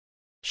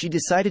She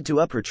decided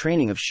to up her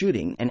training of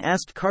shooting and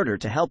asked Carter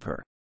to help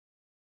her.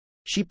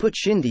 She put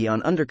Shindy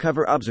on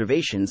undercover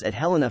observations at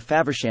Helena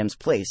Faversham's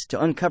place to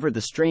uncover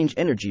the strange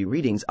energy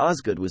readings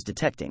Osgood was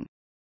detecting.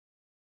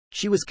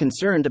 She was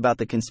concerned about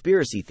the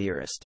conspiracy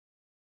theorist.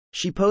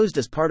 She posed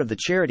as part of the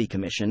charity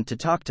commission to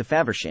talk to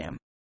Faversham.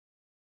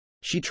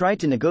 She tried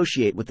to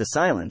negotiate with the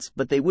Silence,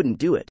 but they wouldn't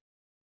do it.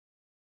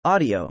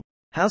 Audio.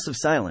 House of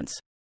Silence.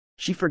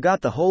 She forgot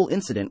the whole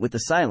incident with the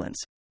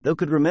Silence, though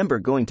could remember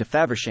going to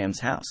Faversham's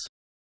house.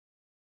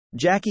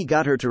 Jackie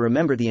got her to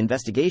remember the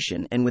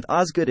investigation, and with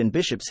Osgood and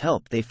Bishop's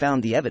help they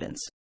found the evidence.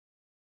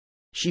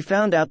 She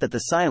found out that the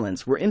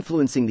Silence were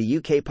influencing the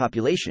UK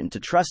population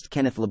to trust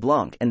Kenneth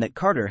LeBlanc and that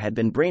Carter had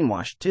been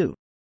brainwashed too.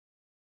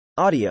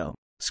 Audio.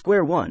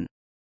 Square one.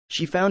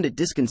 She found it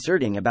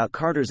disconcerting about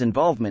Carter's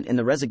involvement in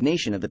the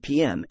resignation of the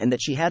PM and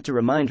that she had to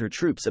remind her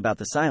troops about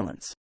the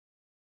Silence.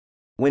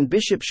 When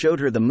Bishop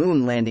showed her the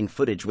moon landing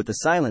footage with the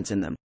Silence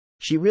in them,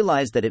 she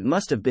realized that it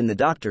must have been the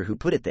doctor who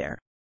put it there.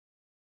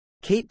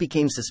 Kate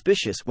became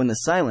suspicious when the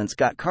Silence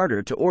got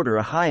Carter to order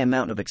a high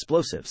amount of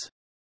explosives.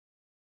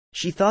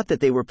 She thought that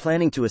they were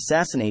planning to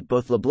assassinate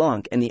both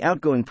LeBlanc and the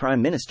outgoing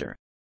Prime Minister,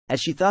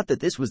 as she thought that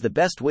this was the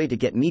best way to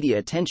get media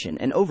attention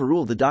and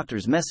overrule the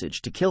doctor's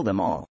message to kill them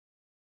all.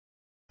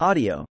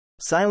 Audio.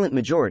 Silent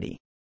majority.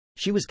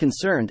 She was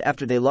concerned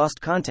after they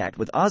lost contact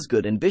with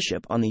Osgood and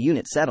Bishop on the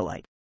unit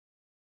satellite.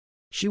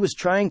 She was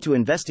trying to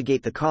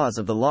investigate the cause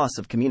of the loss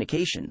of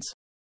communications.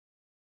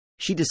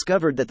 She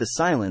discovered that the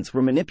Silence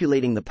were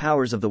manipulating the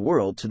powers of the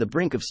world to the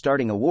brink of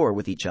starting a war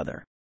with each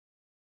other.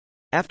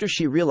 After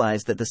she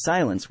realized that the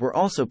Silence were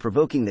also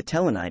provoking the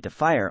Telenai to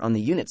fire on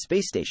the unit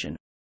space station,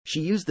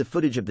 she used the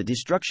footage of the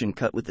destruction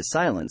cut with the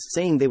Silence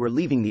saying they were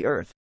leaving the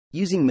Earth,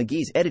 using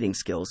McGee's editing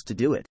skills to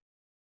do it.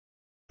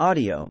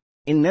 Audio.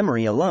 In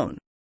memory alone.